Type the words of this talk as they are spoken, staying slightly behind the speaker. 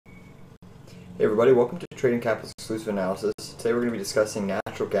Hey everybody, welcome to Trading Capital's Exclusive Analysis. Today we're going to be discussing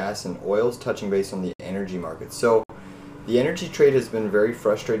natural gas and oils, touching base on the energy market. So, the energy trade has been very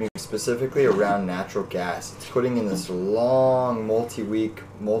frustrating, specifically around natural gas. It's putting in this long, multi-week,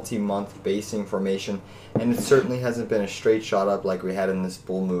 multi-month basing formation, and it certainly hasn't been a straight shot up like we had in this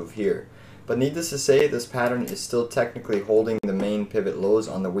bull move here. But needless to say, this pattern is still technically holding the main pivot lows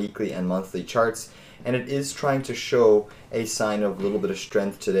on the weekly and monthly charts, and it is trying to show a sign of a little bit of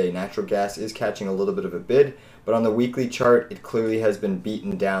strength today. Natural gas is catching a little bit of a bid, but on the weekly chart, it clearly has been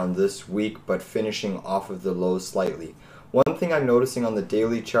beaten down this week, but finishing off of the lows slightly. One thing I'm noticing on the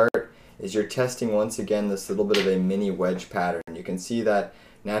daily chart is you're testing once again this little bit of a mini wedge pattern. You can see that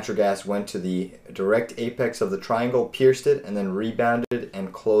natural gas went to the direct apex of the triangle, pierced it, and then rebounded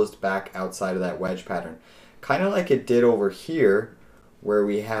and closed back outside of that wedge pattern. Kind of like it did over here, where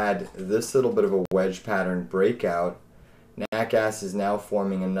we had this little bit of a wedge pattern breakout. Nat gas is now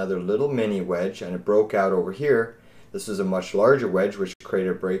forming another little mini wedge, and it broke out over here. This was a much larger wedge, which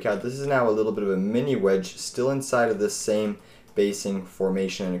created a breakout. This is now a little bit of a mini wedge, still inside of this same basing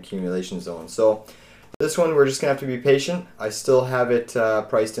formation and accumulation zone. So this one, we're just going to have to be patient. I still have it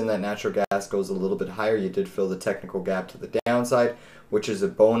priced in that natural gas goes a little bit higher. You did fill the technical gap to the downside, which is a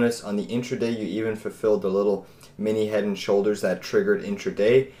bonus. On the intraday, you even fulfilled the little mini head and shoulders that triggered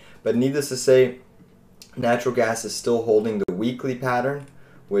intraday. But needless to say, natural gas is still holding the weekly pattern,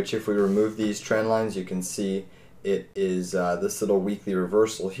 which if we remove these trend lines, you can see it is this little weekly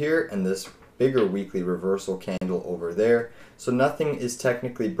reversal here and this bigger weekly reversal candle over there. So nothing is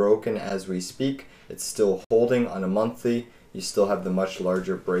technically broken as we speak. It's still holding on a monthly. You still have the much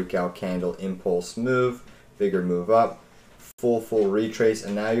larger breakout candle impulse move, bigger move up, full retrace,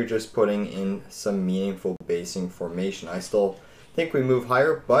 and now you're just putting in some meaningful basing formation. I still think we move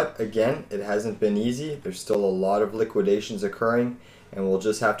higher, but again, it hasn't been easy. There's still a lot of liquidations occurring, and we'll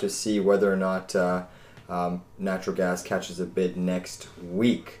just have to see whether or not natural gas catches a bid next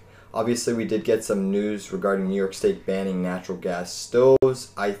week. Obviously, we did get some news regarding New York State banning natural gas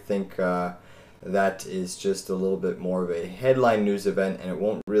stoves. I think that is just a little bit more of a headline news event, and it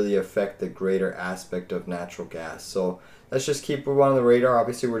won't really affect the greater aspect of natural gas. So let's just keep it on the radar.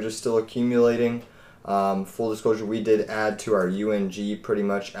 Obviously, we're just still accumulating. Full disclosure, we did add to our UNG pretty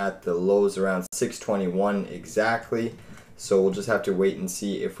much at the lows around 621 exactly. So we'll just have to wait and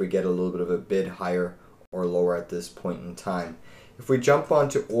see if we get a little bit of a bid higher or lower at this point in time. If we jump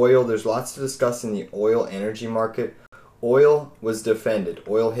onto oil, there's lots to discuss in the oil energy market. Oil was defended.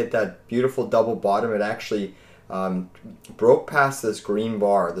 Oil hit that beautiful double bottom. It actually broke past this green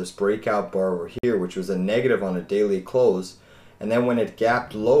bar, this breakout bar over here, which was a negative on a daily close. And then when it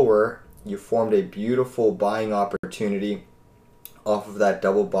gapped lower, you formed a beautiful buying opportunity off of that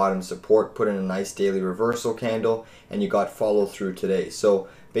double bottom support, put in a nice daily reversal candle, and you got follow through today. So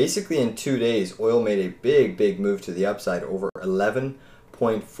basically in 2 days, oil made a big move to the upside, over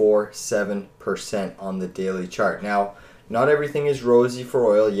 11.47% on the daily chart. Now, not everything is rosy for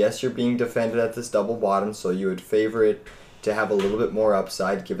oil. Yes, you're being defended at this double bottom, so you would favor it to have a little bit more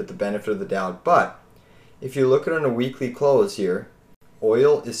upside, give it the benefit of the doubt. But if you look at it on a weekly close here,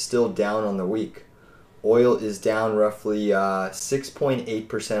 oil is still down on the week. Oil is down roughly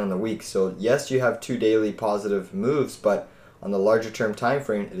 6.8% on the week. So yes, you have 2 daily positive moves, but on the larger term time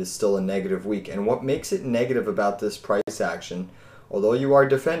frame, it is still a negative week. And what makes it negative about this price action, although you are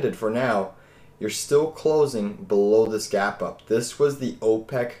defended for now, you're still closing below this gap up. This was the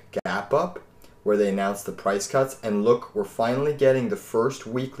OPEC gap up where they announced the price cuts. And look, we're finally getting the first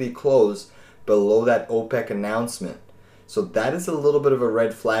weekly close below that OPEC announcement. So that is a little bit of a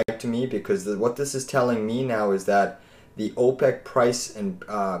red flag to me, because what this is telling me now is that the OPEC price and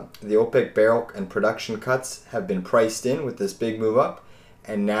the OPEC barrel and production cuts have been priced in with this big move up,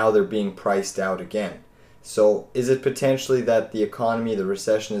 and now they're being priced out again. So is it potentially that the economy, the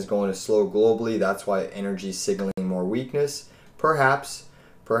recession is going to slow globally? That's why energy is signaling more weakness? Perhaps.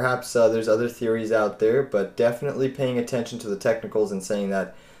 Perhaps there's other theories out there, but definitely paying attention to the technicals and saying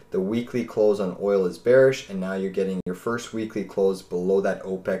that the weekly close on oil is bearish, and now you're getting your first weekly close below that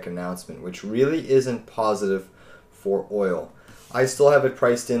OPEC announcement, which really isn't positive for oil. I still have it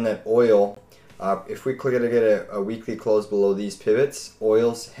priced in that oil, if we click to get a weekly close below these pivots,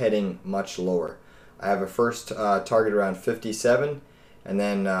 oil's heading much lower. I have a first target around 57, and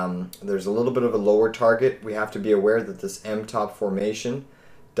then there's a little bit of a lower target. We have to be aware that this M-top formation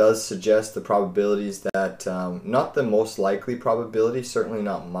does suggest the probabilities that, not the most likely probability, certainly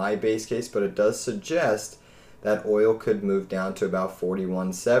not my base case, but it does suggest that oil could move down to about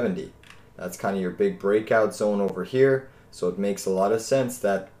 41.70. That's kind of your big breakout zone over here. So it makes a lot of sense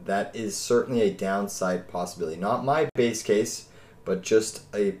that that is certainly a downside possibility. Not my base case, but just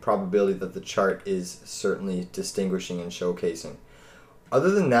a probability that the chart is certainly distinguishing and showcasing.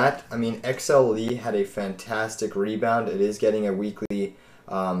 Other than that, I mean, XLE had a fantastic rebound. It is getting a weekly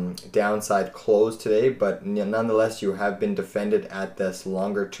downside close today, but nonetheless, you have been defended at this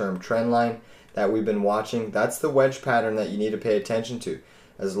longer term trend line that we've been watching. That's the wedge pattern that you need to pay attention to.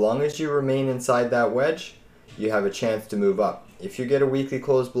 As long as you remain inside that wedge, you have a chance to move up. If you get a weekly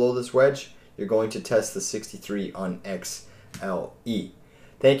close below this wedge, you're going to test the 63 on XLE.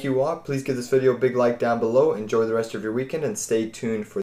 Thank you all. Please give this video a big like down below. Enjoy the rest of your weekend and stay tuned for